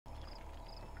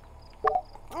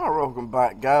Alright, welcome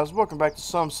back, guys. Welcome back to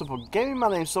Some Simple Gaming. My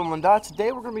name's Someone Die.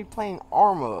 Today we're going to be playing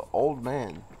Arma, Old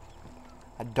Man.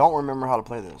 I don't remember how to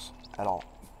play this at all.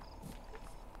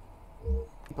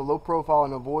 Keep a low profile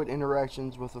and avoid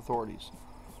interactions with authorities.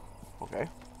 Okay.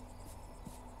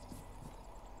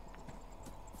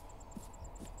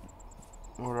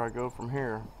 Where do I go from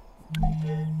here?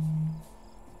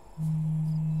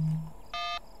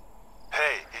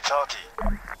 Hey, it's Artie.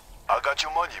 I got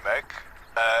your money, mec.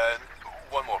 And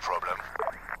one more problem.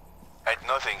 Ain't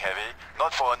nothing heavy,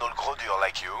 not for an old grodeur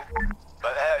like you.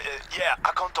 But yeah,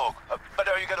 I can't talk.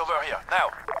 Better you get over here, now.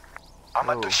 I'm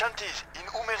at the shanties in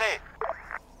Umere.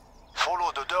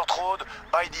 Follow the dirt road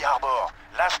by the harbor.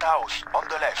 Last house, on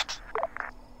the left.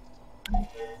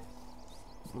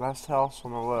 Last house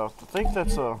on the left. I think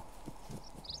that's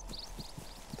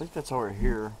over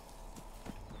here.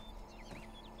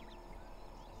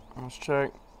 Let's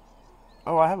check.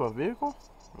 Oh, I have a vehicle?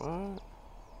 What?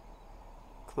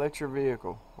 Collect your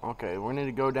vehicle. Okay, we need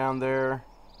to go down there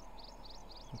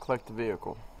and collect the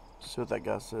vehicle. See what that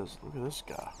guy says. Look at this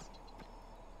guy.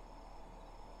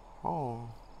 Oh.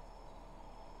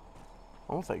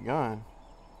 I want that gun.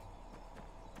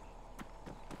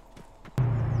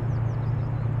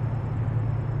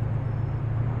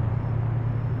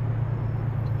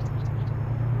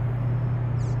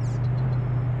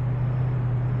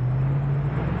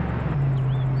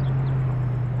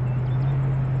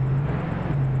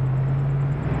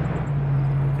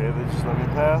 They just let me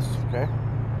pass. Okay.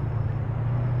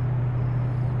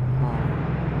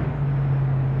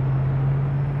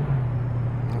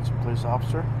 That's a police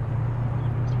officer.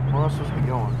 Where am I supposed to be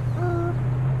going?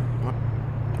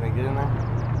 Can I get in there?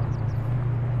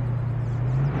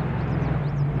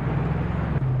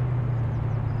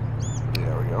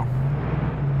 There we go.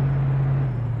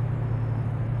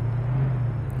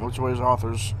 Which way is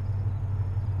Arthur's?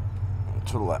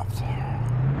 To the left.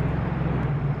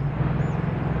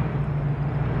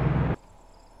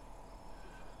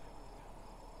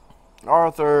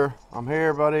 Arthur, I'm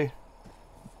here, buddy.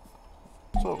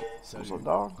 What's up,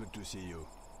 dog? Good to see you.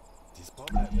 This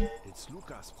problem, it's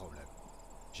Lucas' problem.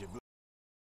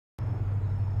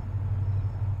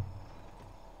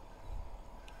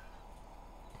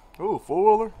 Ooh,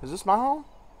 four-wheeler? Is this my home?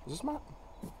 Is this my...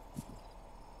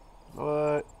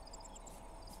 What?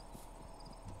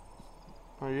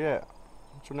 Where you at?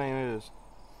 What's your name is?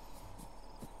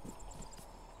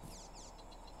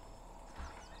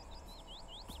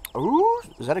 Ooh,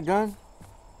 is that a gun?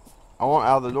 I want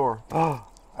out of the door. Oh,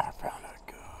 I found a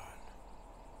gun.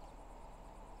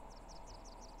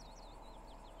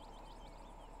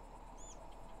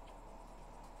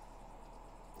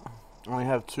 I only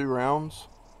have 2 rounds.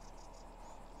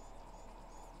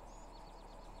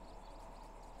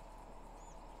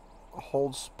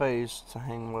 Hold space to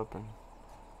hang weapon.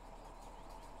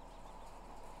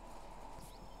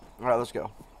 Alright, let's go.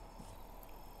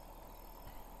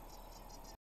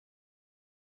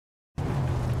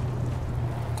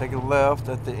 Take a left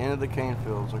at the end of the cane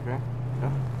fields, okay?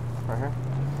 Yeah, right here.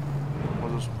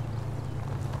 We'll just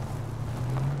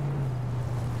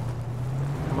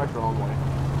come back the wrong way.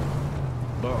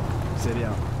 Bon, c'est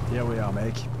bien. Here we are,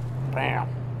 mec. Bam!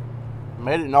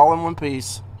 Made it all in one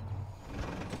piece.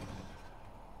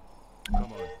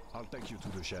 Come on, I'll take you to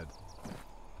the shed.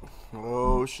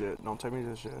 Oh shit! Don't take me to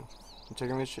the shed. You're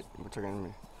taking me to shit. You're taking me.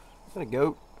 Is that a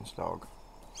goat? It's a dog.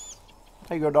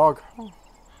 There you go, dog. Oh,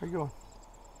 where you going?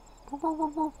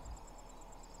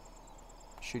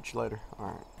 Shoot you later.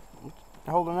 Alright.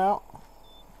 Holding out?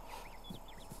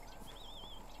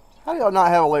 How do y'all not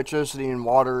have electricity and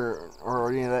water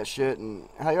or any of that shit? And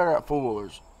how y'all got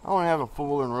four-wheelers? I don't have a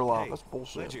four-wheeler in real life. That's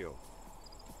bullshit.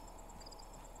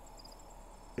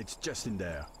 It's just in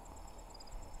there.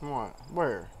 What?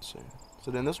 Where? Let's see. Is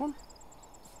it in this one?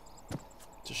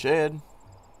 It's a shed.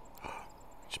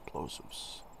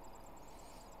 Explosives.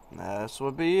 This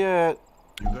would be it.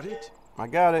 You got it? I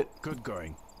got it. Good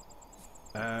going.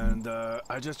 And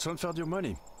I just transferred your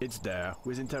money. It's there,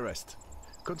 with interest.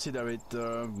 Consider it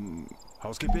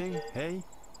housekeeping, hey?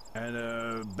 And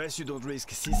best you don't risk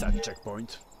CSAT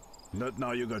checkpoint. Not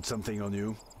now you got something on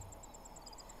you.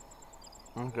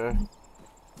 Okay.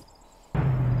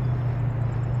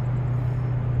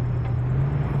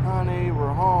 Honey,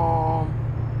 we're home.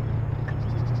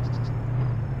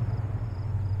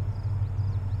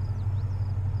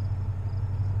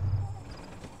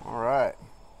 Alright.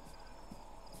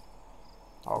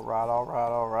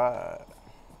 Alright.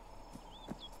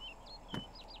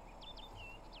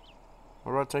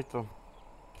 Where do I take the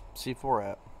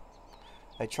C4 at?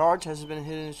 A charge has been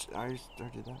hidden. I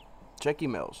did that. Check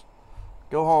emails.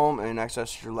 Go home and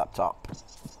access your laptop.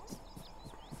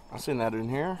 I seen that in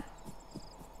here.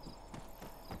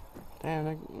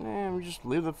 Damn, man, we just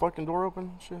leave the fucking door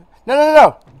open? Shit. No, no, no,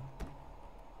 no!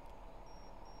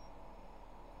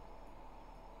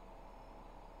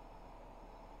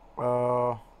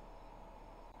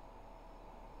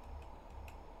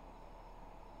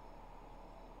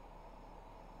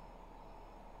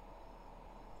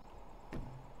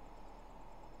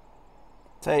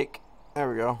 Take. There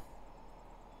we go.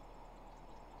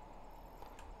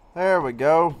 There we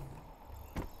go.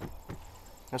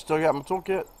 I still got my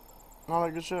toolkit. All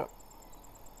that good shit.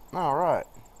 Alright.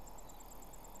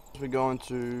 We go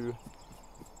into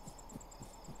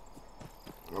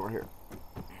over here.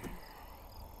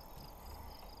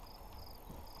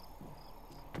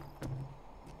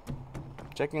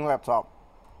 Checking laptop.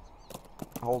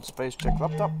 Hold space, check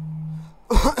laptop.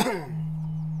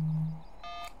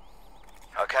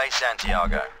 Okay,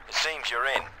 Santiago. It seems you're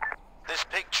in. This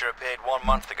picture appeared 1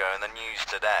 month ago in the news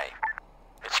today.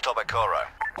 It's Tobacoro.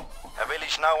 A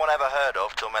village no one ever heard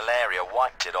of till malaria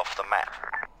wiped it off the map.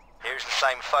 Here's the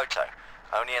same photo,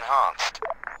 only enhanced.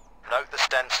 Note the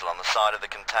stencil on the side of the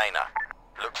container.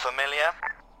 Look familiar?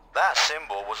 That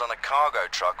symbol was on a cargo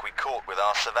truck we caught with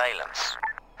our surveillance.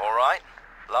 Alright,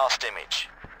 last image.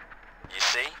 You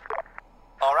see?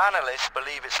 Our analysts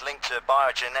believe it's linked to a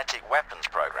biogenetic weapons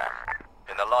program.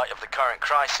 In the light of the current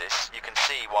crisis, you can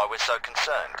see why we're so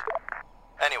concerned.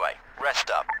 Anyway, rest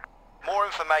up. More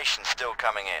information's still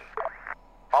coming in.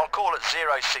 I'll call at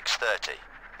 0630.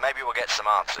 Maybe we'll get some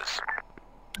answers.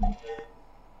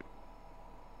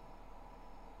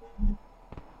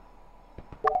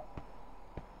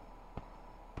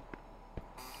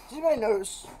 Does anybody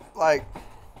notice, like,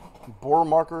 board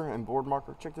marker and board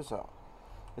marker? Check this out.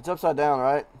 It's upside down,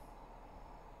 right?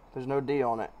 There's no D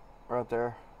on it right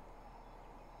there.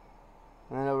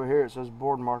 And then over here it says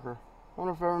board marker. I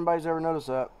wonder if everybody's ever noticed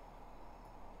that.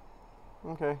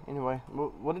 Okay, anyway.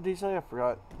 What did he say? I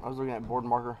forgot. I was looking at board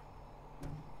marker.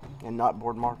 And not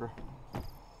board marker.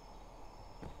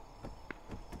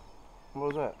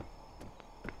 What was that?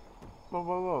 Whoa,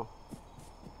 whoa, whoa.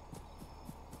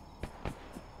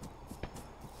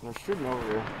 They're shooting over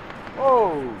here.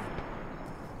 Whoa!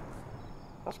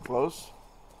 That's close.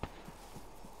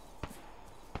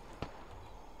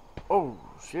 Oh,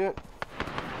 shit.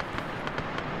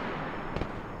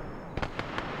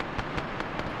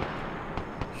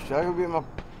 Should I go get my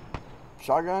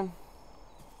shotgun?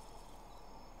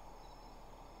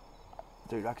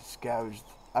 Dude, I could scavenge.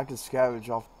 I could scavenge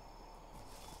off.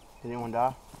 Did anyone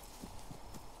die?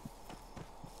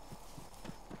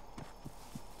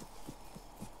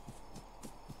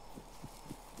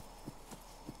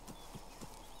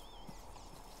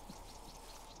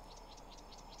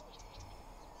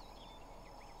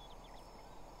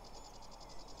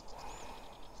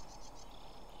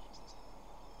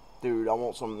 Dude, I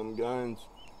want some of them guns.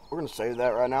 We're gonna save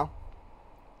that right now.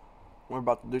 We're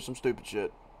about to do some stupid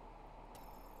shit.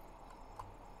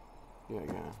 Yeah,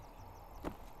 yeah.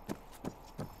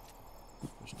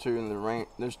 There's two in the ring.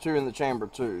 There's two in the chamber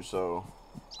too. So.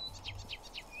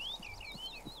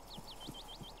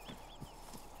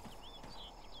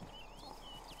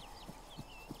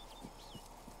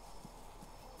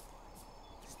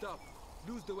 Stop.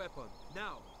 Lose the weapon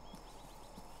now.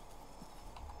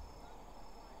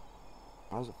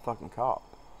 That was a fucking cop.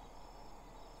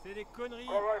 C'est des conneries.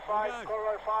 Conroy 5,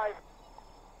 Conroy 5.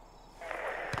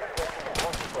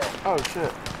 Oh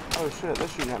shit. Oh shit, they're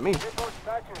shooting at me. Report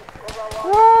statue. Conroy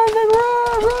 1. Run, nigga,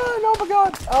 run, run! Oh my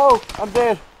god! Oh, I'm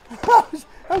dead.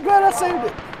 I'm glad I saved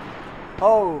it.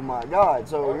 Oh my god,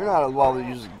 so you're not allowed to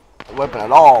use a weapon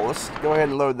at all. Let's go ahead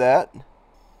and load that.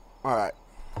 Alright.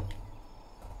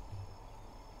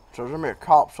 So there's gonna be a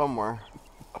cop somewhere.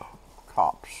 Oh,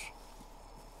 cops.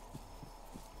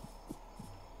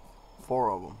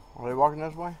 4 of them. Are they walking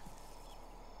this way?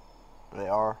 They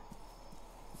are.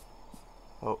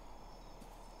 Oh.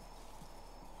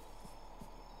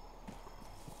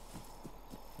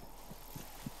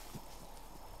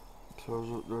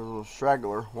 So there's a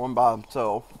straggler, one by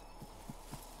himself.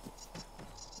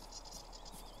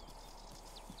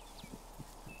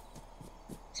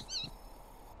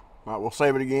 Alright, we'll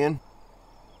save it again.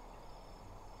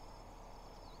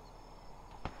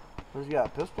 Who's got a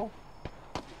pistol?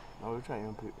 No, we're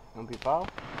trying MP5.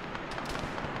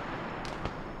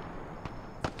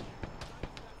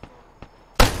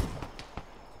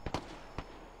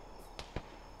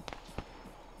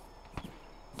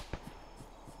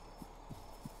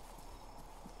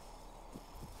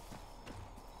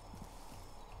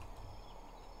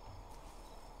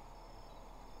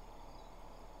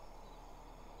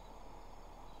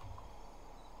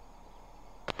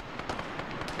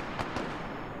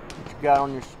 got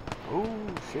on your... Oh,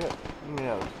 shit. Give me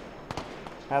those.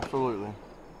 Absolutely.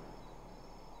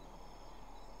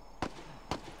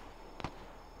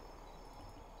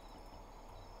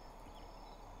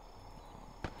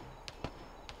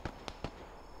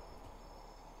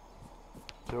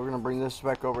 So we're going to bring this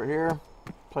back over here.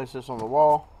 Place this on the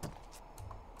wall.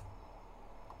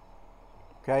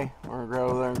 Okay, we're going to go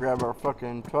over there and grab our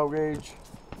fucking 12 gauge.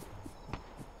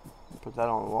 Put that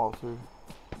on the wall too.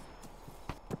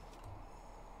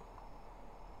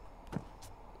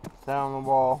 Put that on the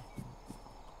wall.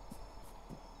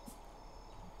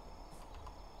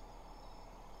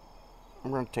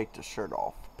 I'm going to take the shirt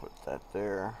off. Put that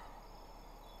there.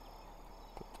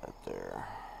 Put that there.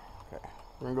 Okay.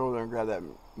 We're going to go over there and grab that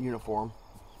uniform.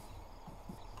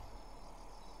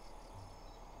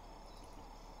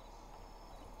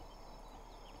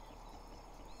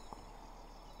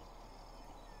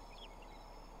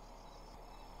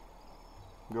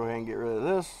 Go ahead and get rid of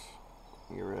this.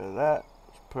 Get rid of that.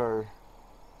 Let's put our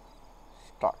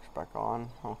stocks back on.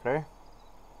 Okay.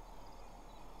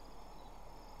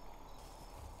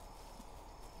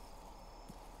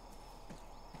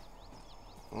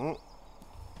 Mm.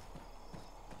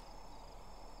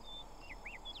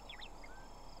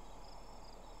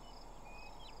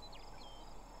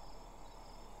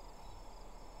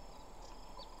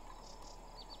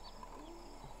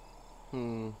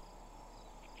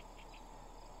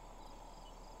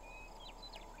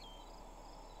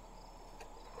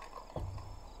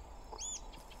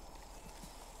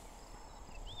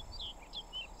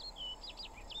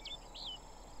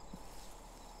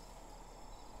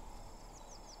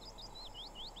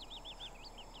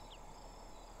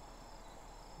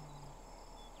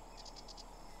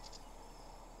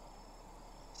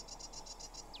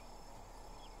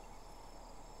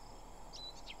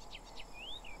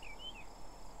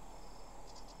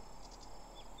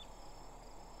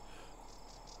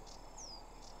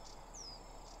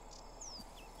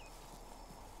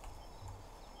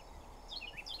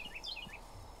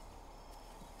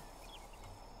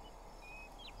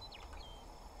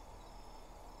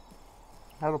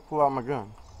 How to pull out my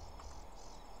gun?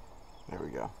 There we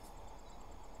go.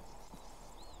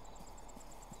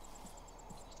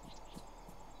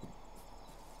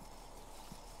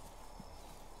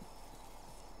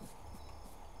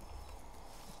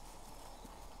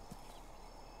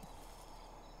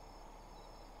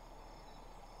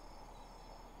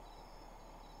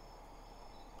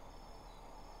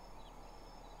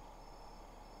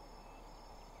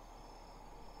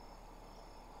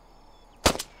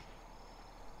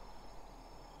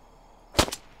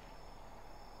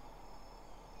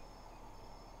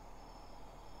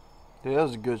 Dude, that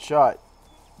was a good shot.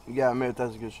 You gotta admit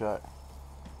that's a good shot.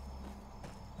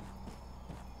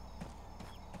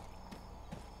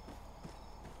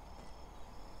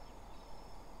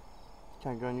 What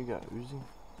kind of gun you got? Uzi?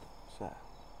 What's that?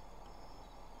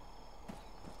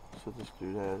 That's what this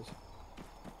dude has.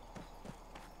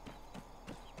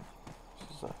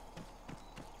 What's that?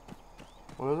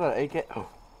 What was that? AK? Oh,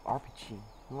 RPG.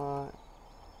 What?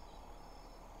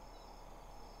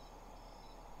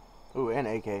 Ooh, and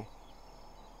AK.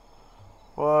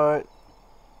 What?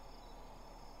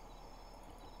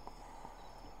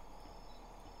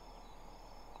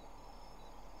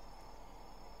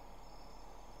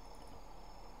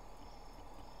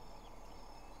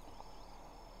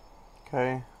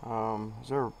 Okay, is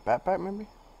there a backpack maybe?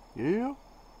 Yeah.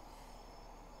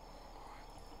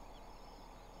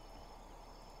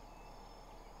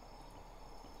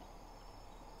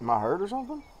 Am I hurt or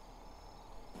something?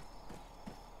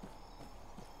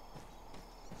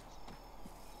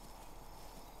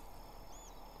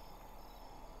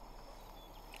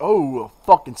 Oh, a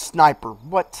fucking sniper.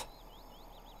 What?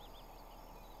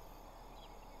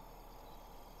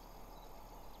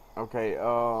 Okay,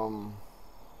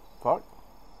 fuck.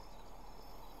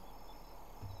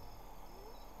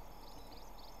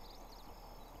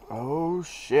 Oh,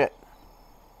 shit.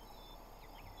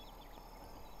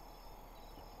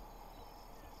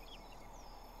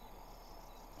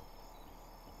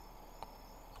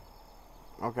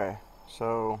 Okay,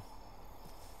 so...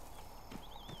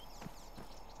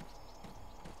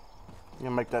 I'm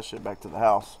gonna make that shit back to the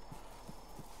house.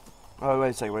 Oh, wait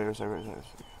a second, wait a second.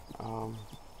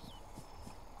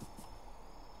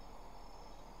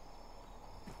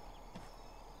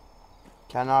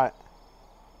 Cannot.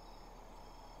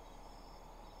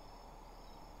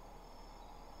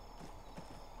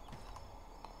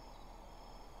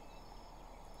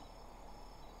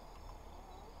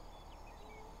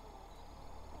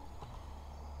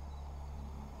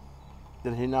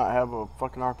 Did he not have a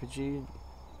fucking RPG?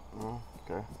 Oh,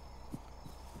 okay.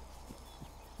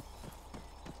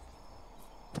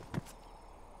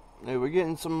 Hey, we're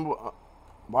getting some.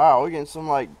 Wow, we're getting some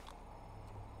like.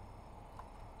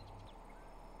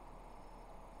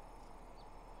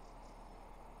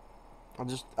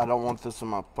 I don't want this in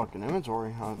my fucking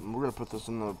inventory. We're gonna put this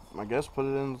in the. I guess put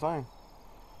it in the thing.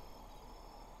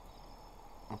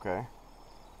 Okay.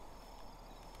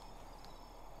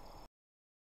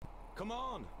 Come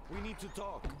on, we need to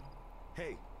talk.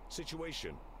 Hey,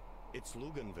 situation. It's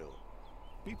Luganville.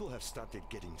 People have started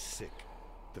getting sick.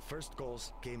 The first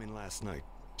calls came in last night.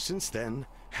 Since then,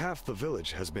 half the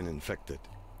village has been infected.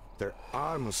 There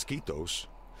are mosquitoes,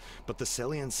 but the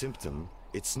salient symptom,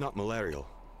 it's not malarial.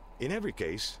 In every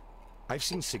case, I've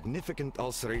seen significant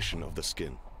ulceration of the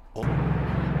skin. Okay,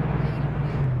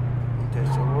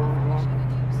 so where are we going?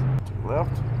 To the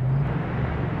left?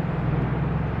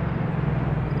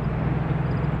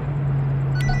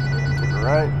 To the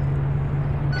right?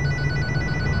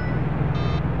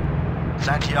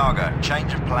 Santiago,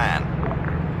 change of plan.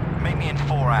 Meet me in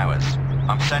 4 hours.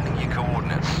 I'm sending you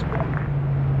coordinates.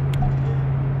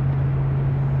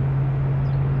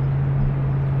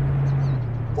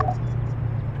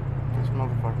 This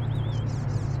motherfucker.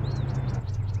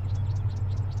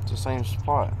 It's the same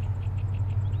spot.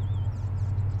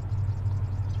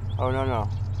 Oh, no.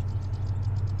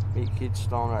 Meet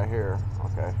Keystone right here.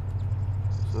 Okay.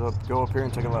 So go up here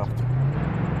and take a left.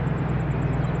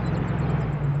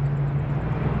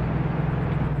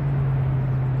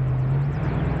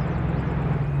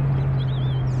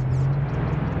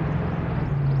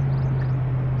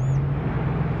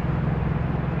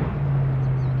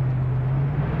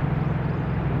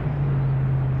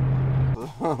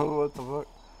 What the fuck?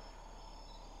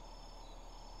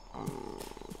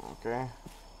 Okay.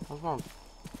 What's wrong?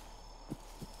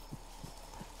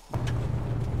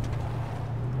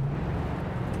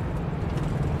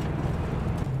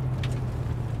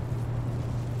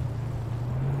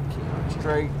 Keep it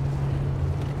straight.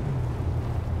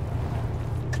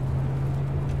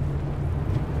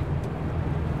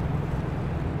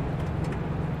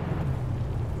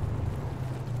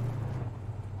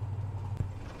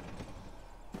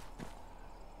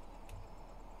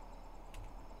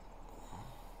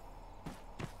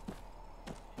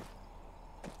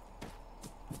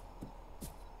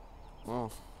 Oh.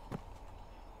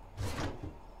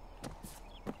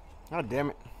 God damn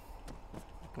it.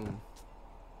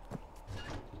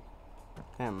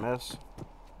 Damn mess.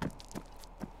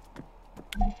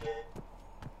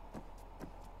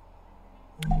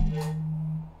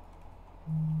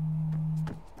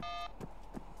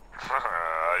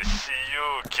 I see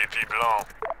you, Képi Blanc.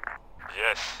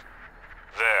 Yes.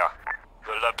 There.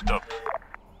 The laptop.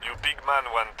 You big man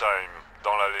one time,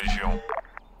 dans la Légion.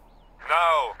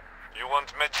 Now, you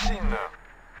want medicine?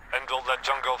 And all that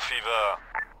jungle fever.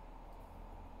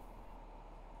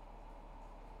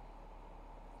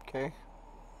 Okay.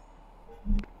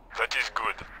 That is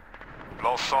good.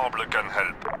 L'ensemble can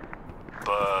help.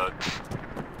 But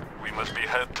we must be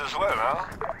helped as well, huh?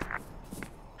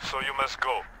 So you must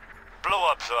go.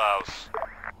 Blow up the house.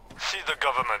 See the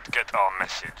government get our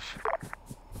message.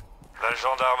 La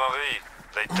gendarmerie,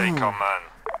 they take our man.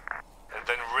 And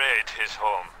then raid his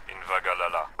home in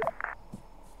Vagalala.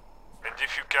 And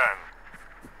if you can,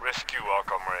 rescue our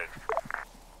comrade.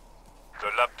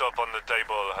 The laptop on the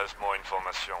table has more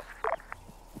information.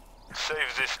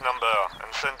 Save this number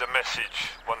and send a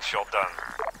message once you're done.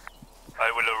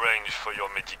 I will arrange for your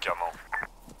médicaments.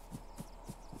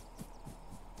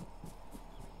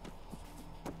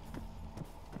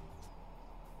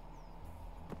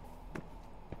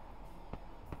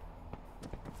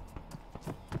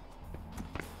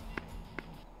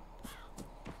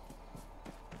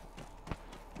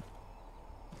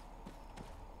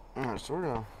 Alright, so we're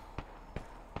gonna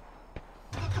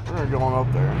go on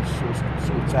up there and see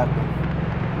what's happening.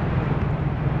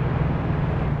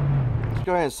 Let's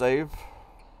go ahead and save.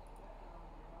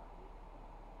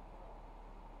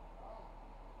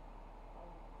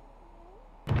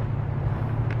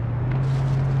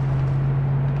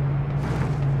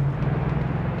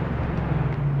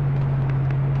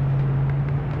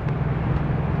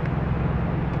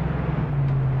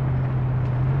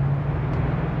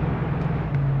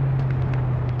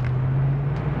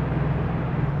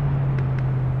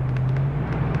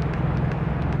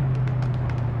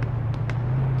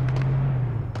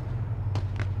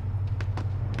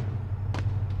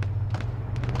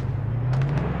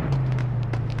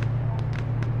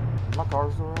 My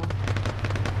car's still around.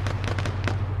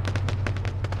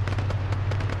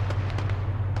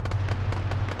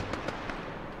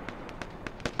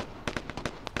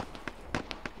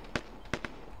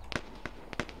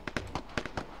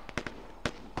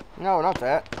 No, not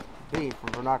that. B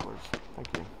from binoculars.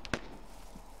 Thank you.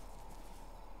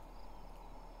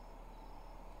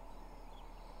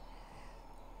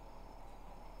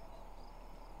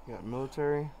 Got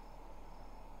military.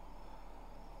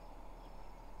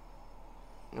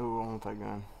 Ooh, I want that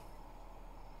gun.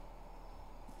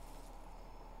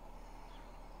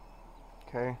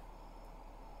 Okay.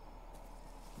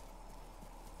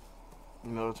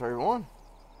 Military 1.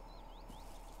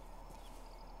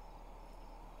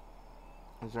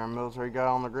 Is there a military guy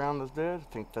on the ground that's dead?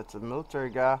 I think that's a military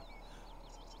guy.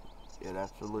 It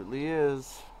absolutely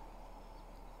is.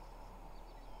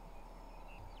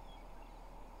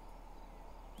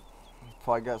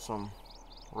 Probably got some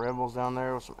rebels down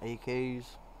there with some AKs.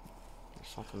 There's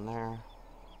something there.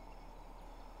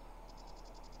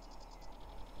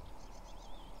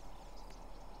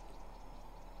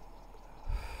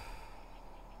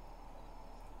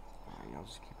 Alright, y'all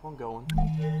just keep on going.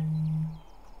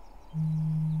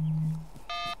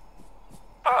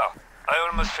 Ah, I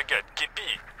almost forget. Kippy,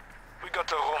 we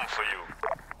got a room for you.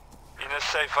 In a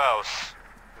safe house,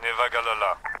 near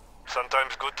Vagalala.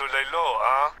 Sometimes good to lay low,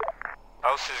 huh?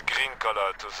 House is green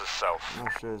color to the south. Oh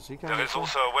shit, is he coming? There is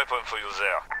also a weapon for you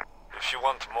there. If you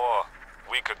want more,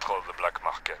 we control the black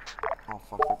market. Oh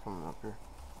fuck, they're coming up here.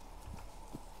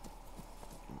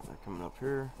 They're coming up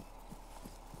here.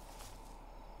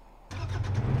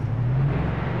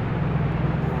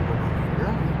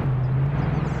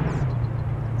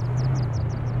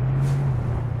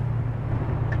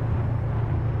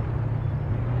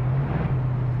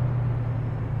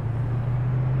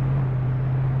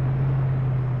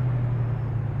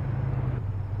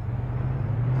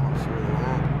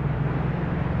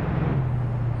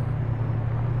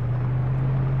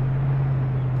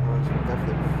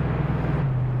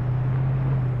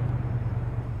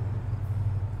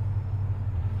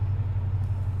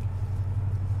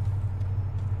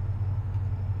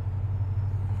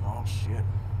 Oh shit.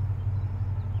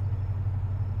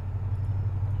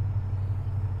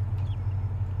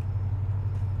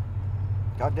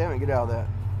 God damn it, get out of that.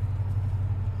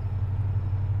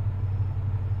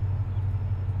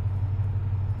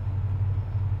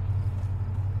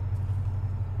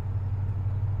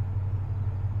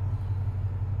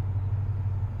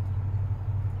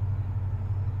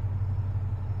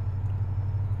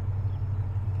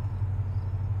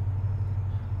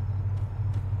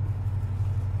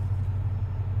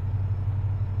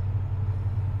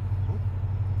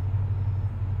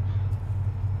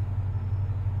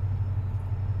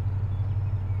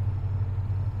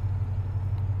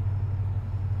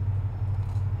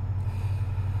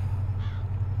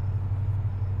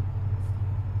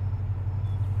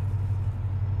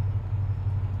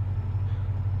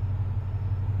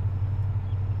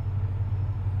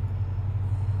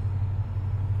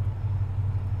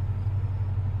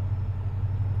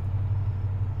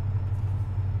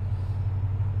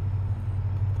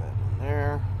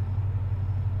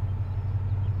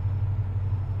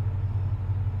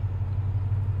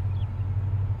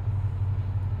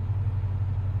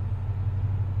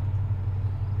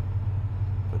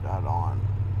 That on.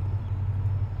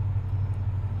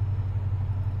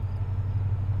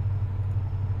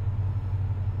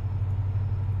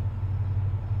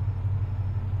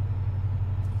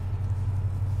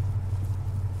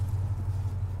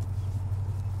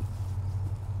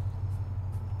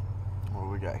 What do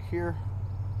we got here?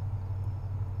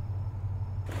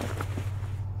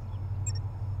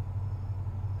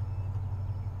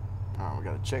 Alright, we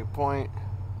got a checkpoint.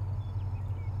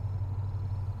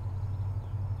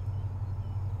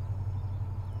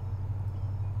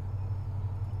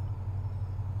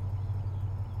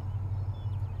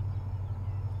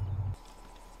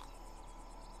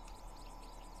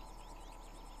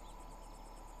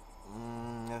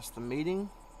 That's the meeting.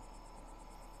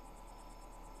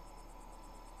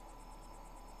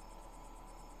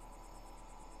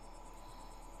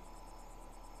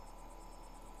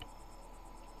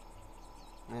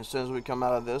 And as soon as we come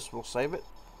out of this, we'll save it.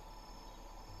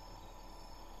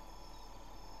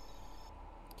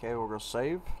 Okay, we're gonna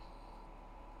save.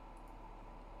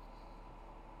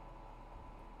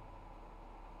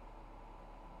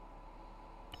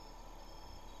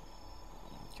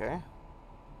 Okay.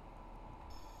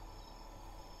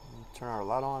 Turn our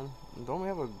light on. Don't we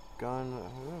have a gun?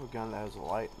 We have a gun that has a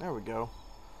light. There we go.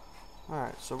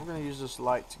 Alright, so we're going to use this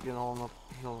light to get on up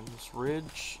on this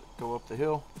ridge. Go up the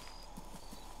hill.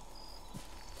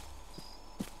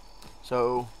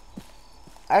 So,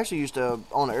 I actually used to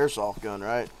own an airsoft gun,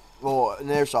 right? Well, an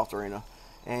airsoft arena.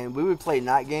 And we would play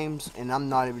night games, and I'm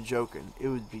not even joking. It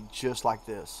would be just like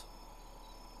this.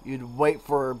 You'd wait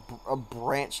for a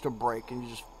branch to break, and you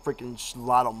just freaking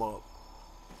light them up.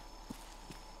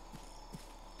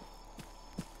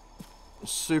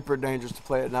 Super dangerous to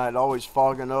play at night, always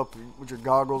fogging up with your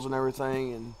goggles and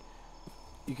everything, and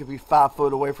you could be 5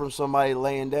 foot away from somebody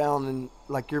laying down, and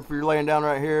like if you're laying down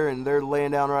right here and they're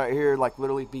laying down right here, like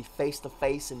literally be face to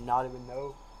face and not even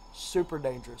know. Super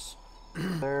dangerous.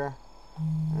 There's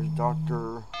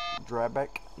Dr.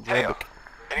 Drabeck. Hey,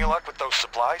 any luck with those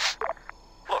supplies?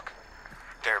 Look,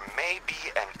 there may be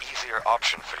an easier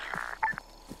option for you.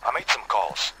 I made some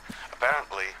calls.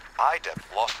 Apparently, IDEP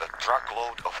lost a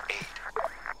truckload of aid,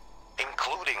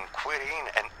 including quinine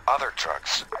and other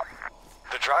drugs.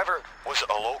 The driver was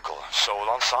a local, so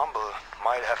l'ensemble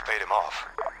might have paid him off.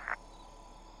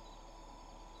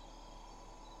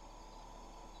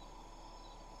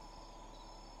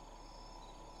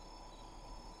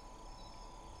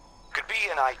 Could be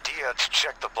an idea to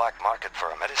check the black market for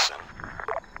a medicine.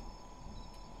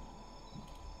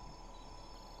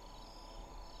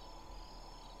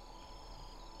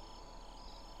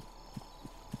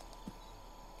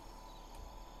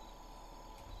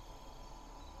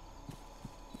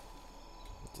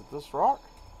 Is it this rock?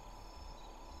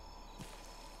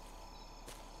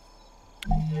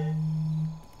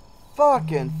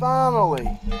 Fucking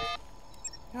finally!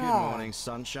 Good morning,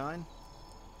 sunshine.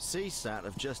 CSAT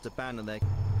have just abandoned their...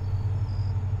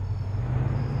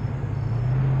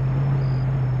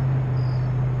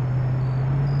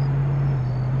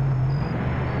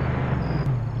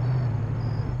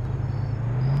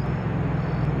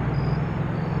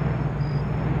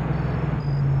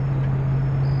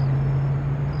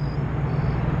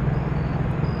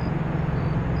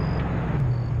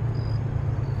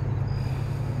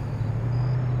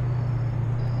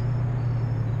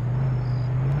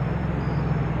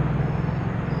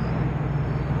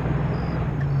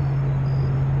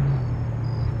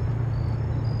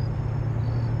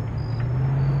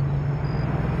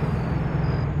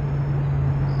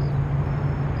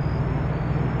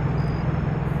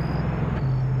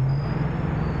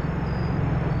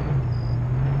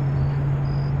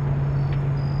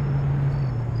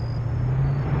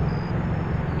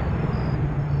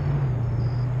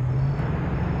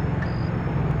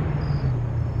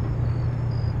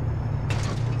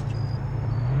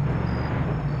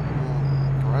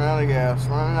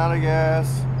 Running out of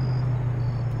gas.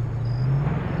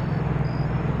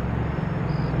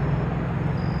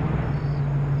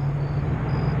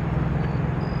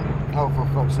 Oh, for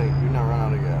fuck's sake, do not run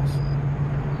out of gas.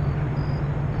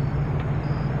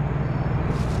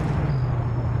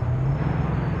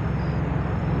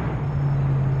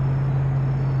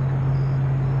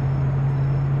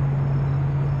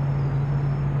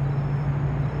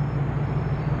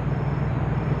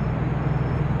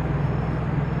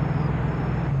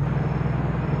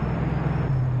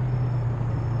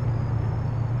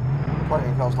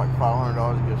 It costs like $500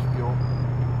 to get fuel.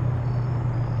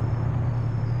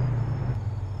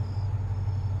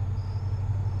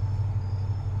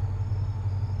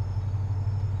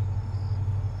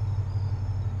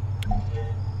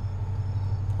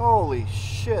 Holy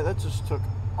shit, that just took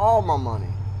all my money.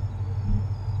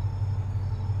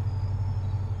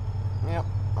 Yep,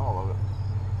 all of it.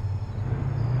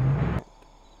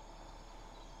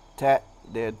 Tat,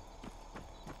 dead.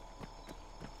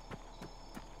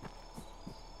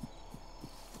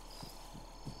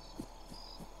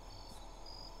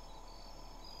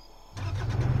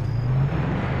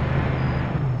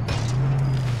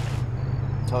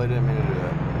 Totally didn't mean to do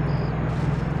that.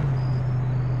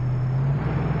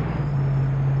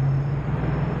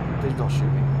 Please don't shoot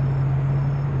me.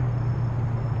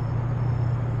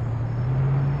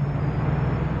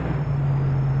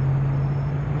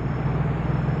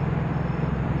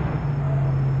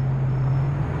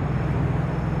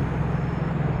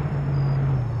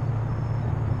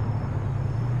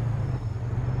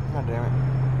 God damn it.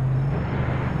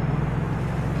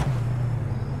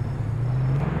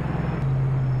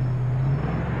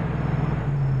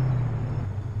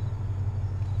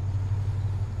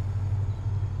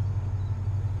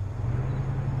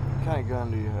 What kind of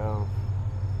gun do you have?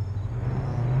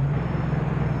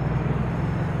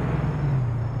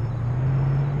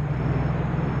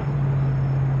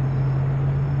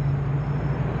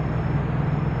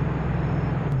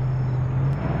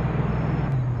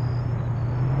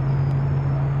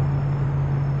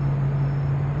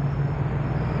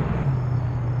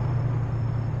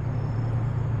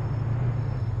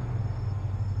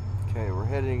 Okay, we're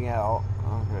heading out.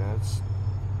 Okay, that's...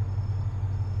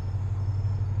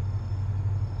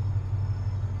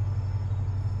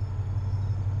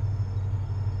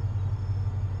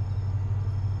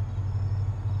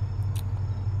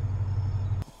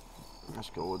 Let's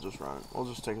go, we'll just run. We'll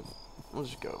just take it. We'll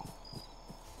just go.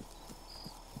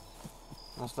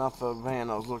 That's not the van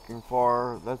I was looking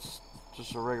for. That's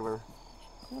just a regular...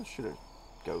 Oh, shoot a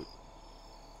goat.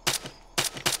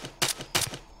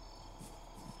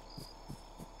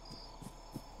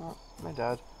 My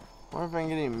dad. I wonder if I can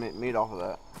get any meat off of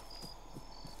that.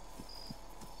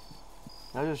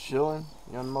 I'm just chilling.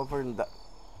 You know, the motherfucking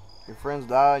your friends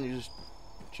die and you just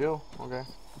chill. Okay.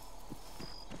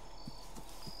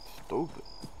 Stupid.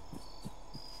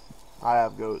 I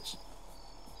have goats.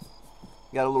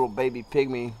 Got a little baby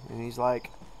pygmy, and he's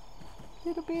like,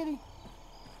 little bitty.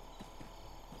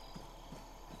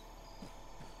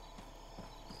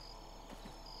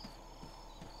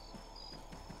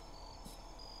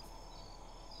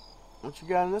 What you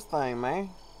got in this thing, man?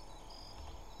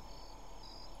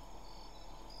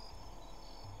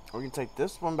 We can take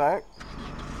this one back.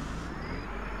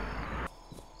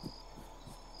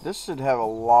 This should have a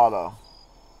lot of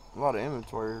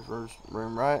inventory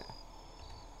room, right?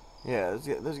 Yeah,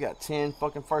 this got 10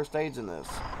 fucking first aids in this.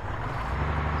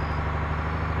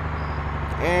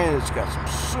 And it's got some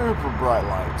super bright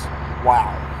lights.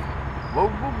 Wow. Whoa,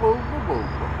 whoa, whoa, whoa,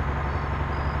 whoa.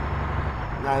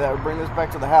 Now that would bring this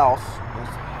back to the house.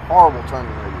 It's horrible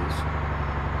turning radius.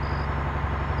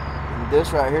 And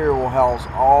this right here will house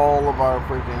all of our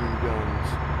freaking guns.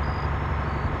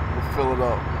 We'll fill it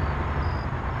up.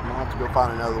 I'm gonna have to go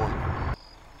find another one.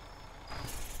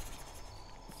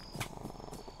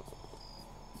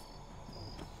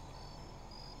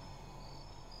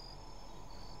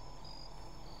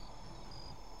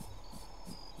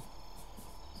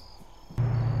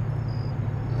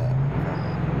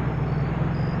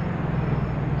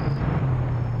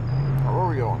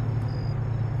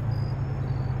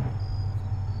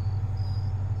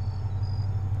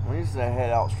 To head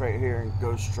out straight here and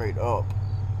go straight up.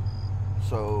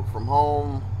 So from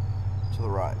home to the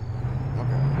right.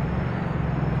 Okay.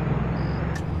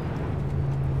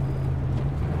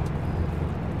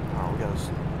 Alright, we got us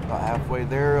about halfway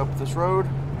there up this road,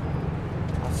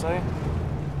 I'd say.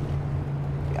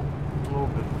 Yeah, a little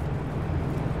bit.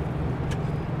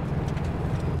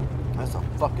 That's a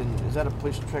fucking, is that a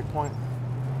police checkpoint?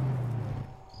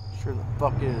 Sure the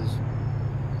fuck is.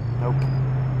 Nope.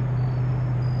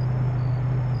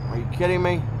 Are you kidding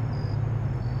me?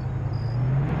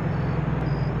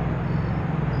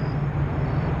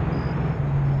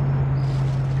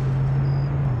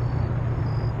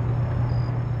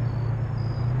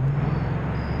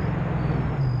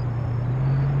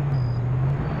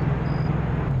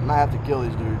 I might have to kill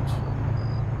these dudes.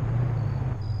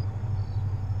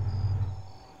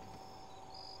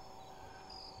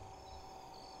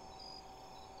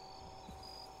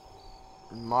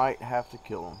 Might have to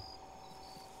kill them.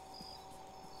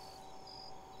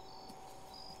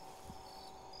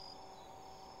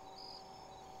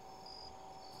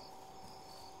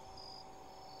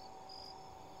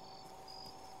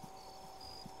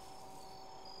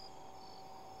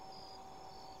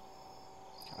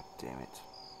 Damn it.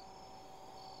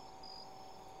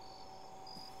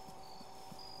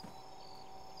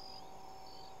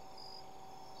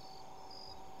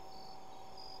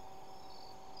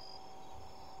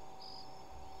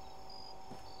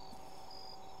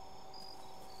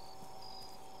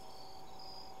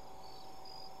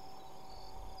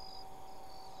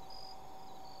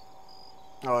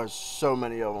 Oh, there's so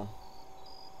many of them.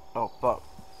 Oh, fuck.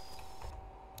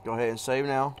 Go ahead and save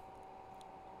now.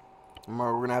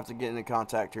 Remember, we're going to have to get into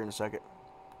contact here in a second.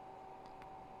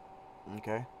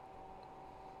 Okay.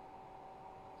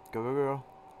 Go, go, go.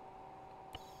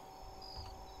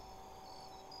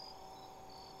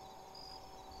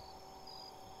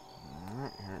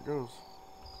 Alright, here it goes.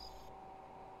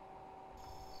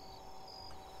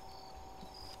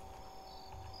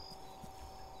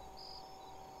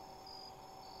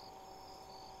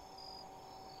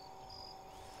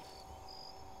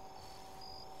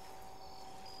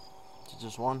 Is it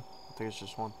just one? I think it's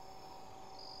just one.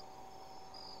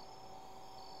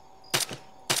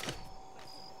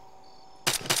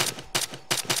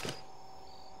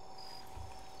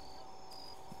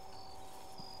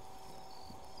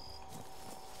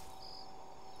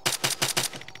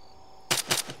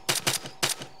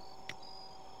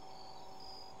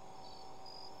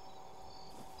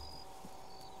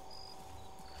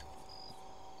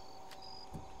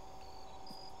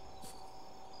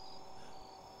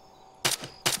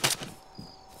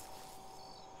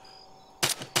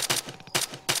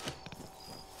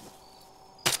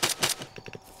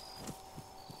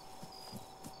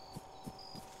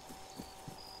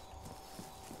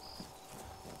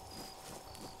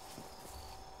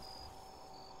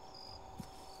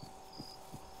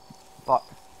 Fuck.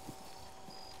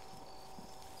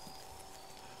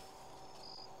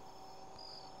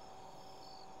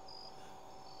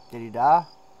 Did he die?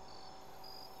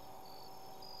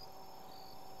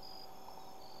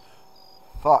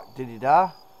 Fuck, did he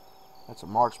die? That's a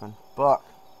marksman. Fuck.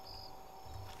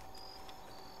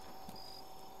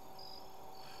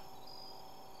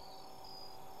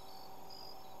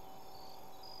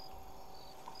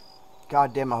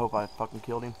 God damn, I hope I fucking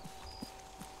killed him.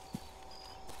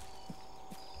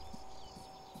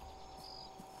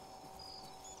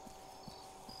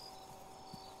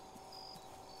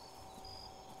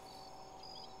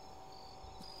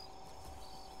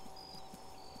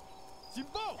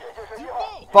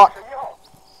 Fuck.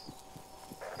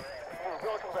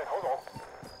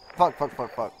 Fuck, fuck,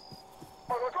 fuck, fuck.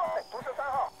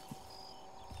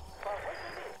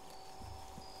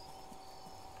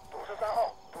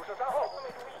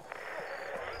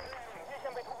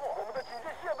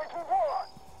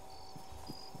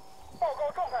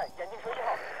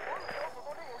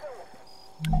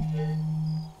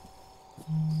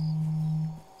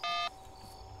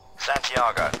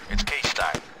 Santiago, it's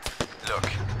Keystone. Look,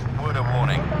 word of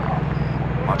warning.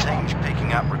 My team's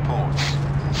picking up reports.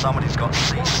 Somebody's got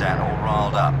CSAT all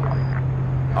riled up.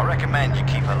 I recommend you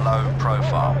keep a low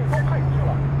profile.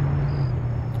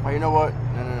 Oh, you know what?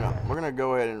 No. We're gonna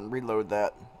go ahead and reload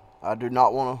that. I do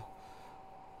not want to.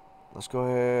 Let's go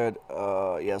ahead.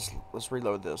 Yes, let's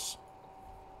reload this.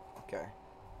 Okay.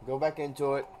 Go back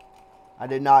into it. I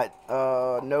did not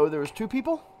know there was 2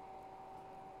 people.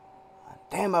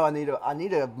 Damn, I need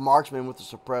a marksman with a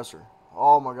suppressor.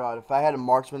 Oh my god, if I had a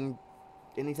marksman,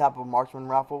 any type of marksman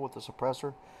rifle with a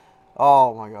suppressor,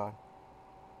 oh my god.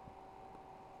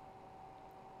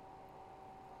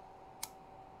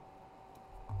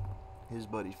 His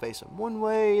buddy facing one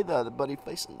way, the other buddy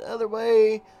facing the other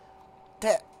way.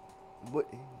 That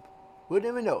wouldn't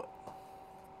even know it.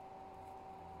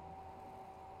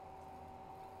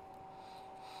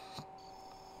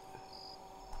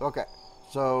 Okay,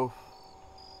 so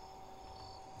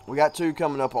we got 2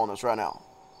 coming up on us right now.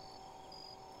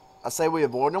 I say we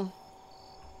avoid them.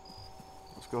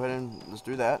 Let's go ahead and let's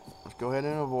do that. Let's go ahead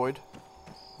and avoid.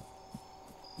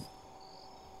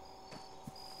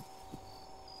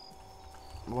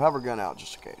 We'll have our gun out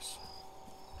just in case.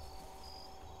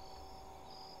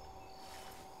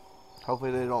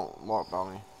 Hopefully they don't walk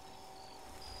by me.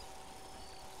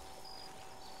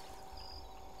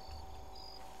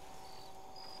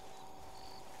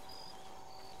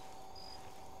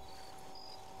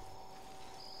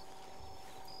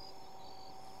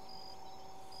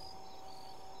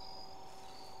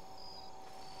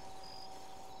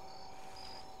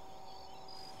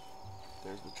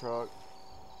 There's the truck.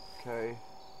 Okay.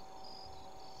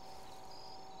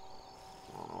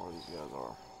 I don't know where these guys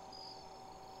are.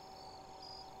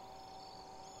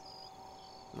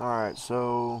 Alright,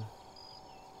 so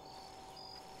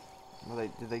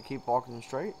did they keep walking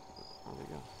straight? Where'd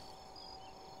they go?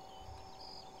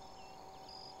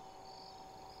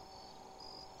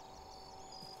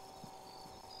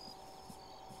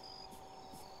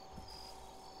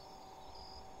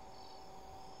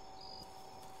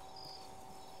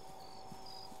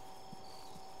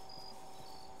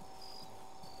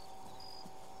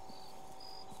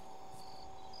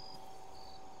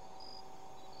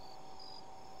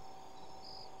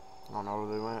 I don't know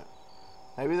where they went.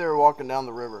 Maybe they were walking down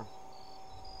the river.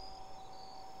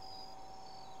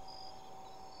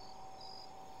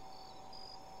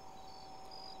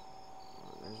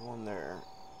 There's one there.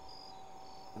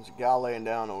 There's a guy laying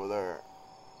down over there.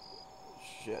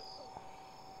 Shit.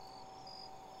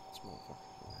 This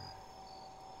motherfucker's over there.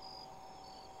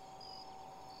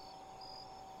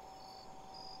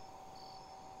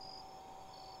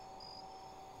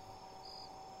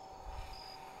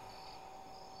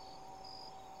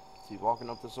 Is he walking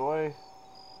up this way?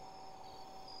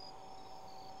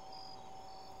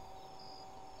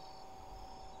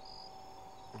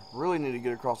 Really need to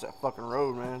get across that fucking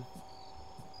road, man.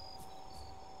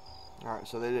 Alright,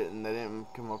 so they didn't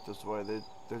come up this way.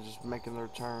 They're just making their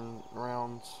turn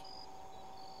rounds.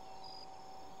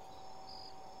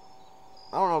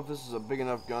 I don't know if this is a big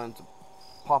enough gun to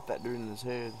pop that dude in his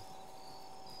head.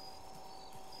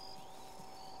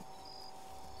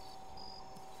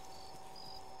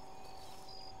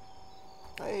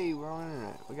 Hey, we're on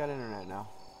internet. We got internet now.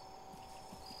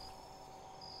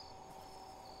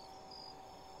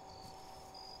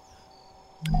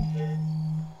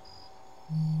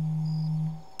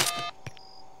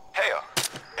 Hey,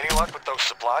 any luck with those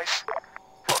supplies?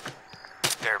 Look,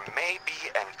 there may be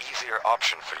an easier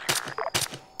option for you.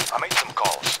 I made some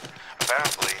calls.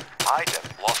 Apparently,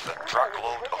 IDEP lost a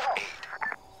truckload of aid,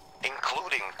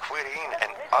 including quitting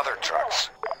and other trucks.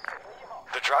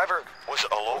 The driver was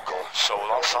a local, so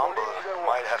L'Ensemble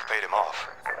might have paid him off.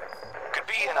 Could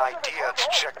be an idea to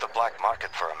check the black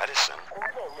market for a medicine.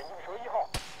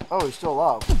 Oh, he's still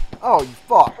alive. Oh, you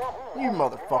fuck. You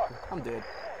motherfucker. I'm dead.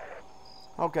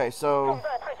 Okay, so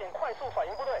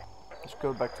let's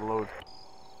go back to load.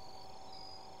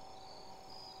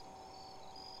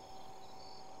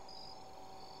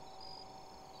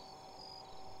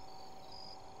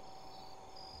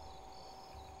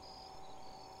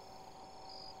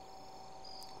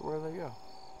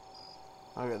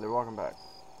 Okay, they're walking back.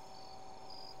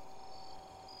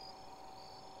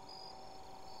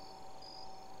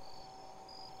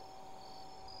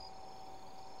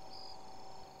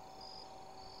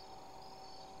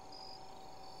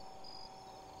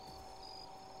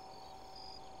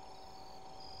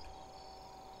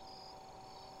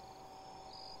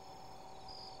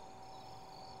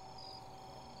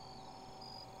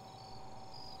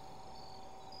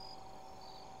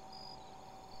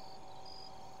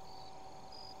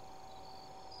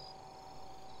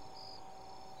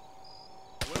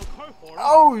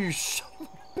 Oh, you son of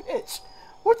a bitch!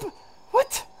 What the?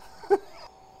 What?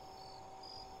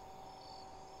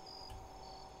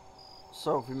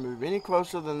 So if we move any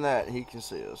closer than that, he can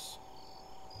see us.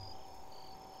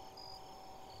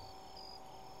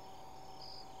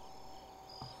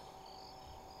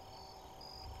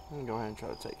 I'm gonna go ahead and try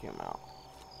to take him out.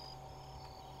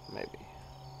 Maybe.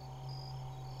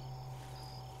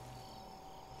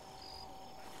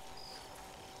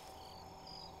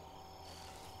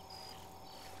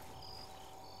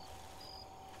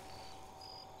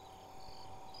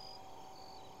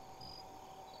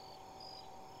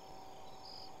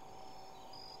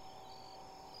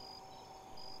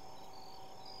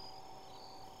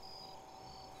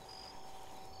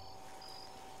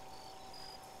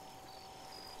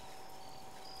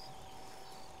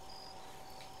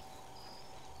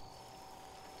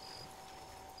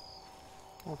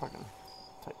 I wonder if I can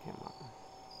take him out.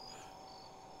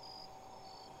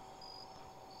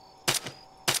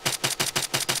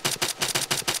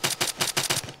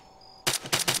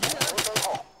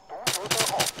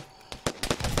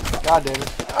 God damn it.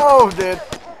 Oh, dead.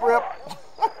 Rip.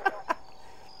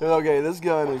 Okay, this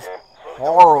gun is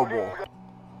horrible.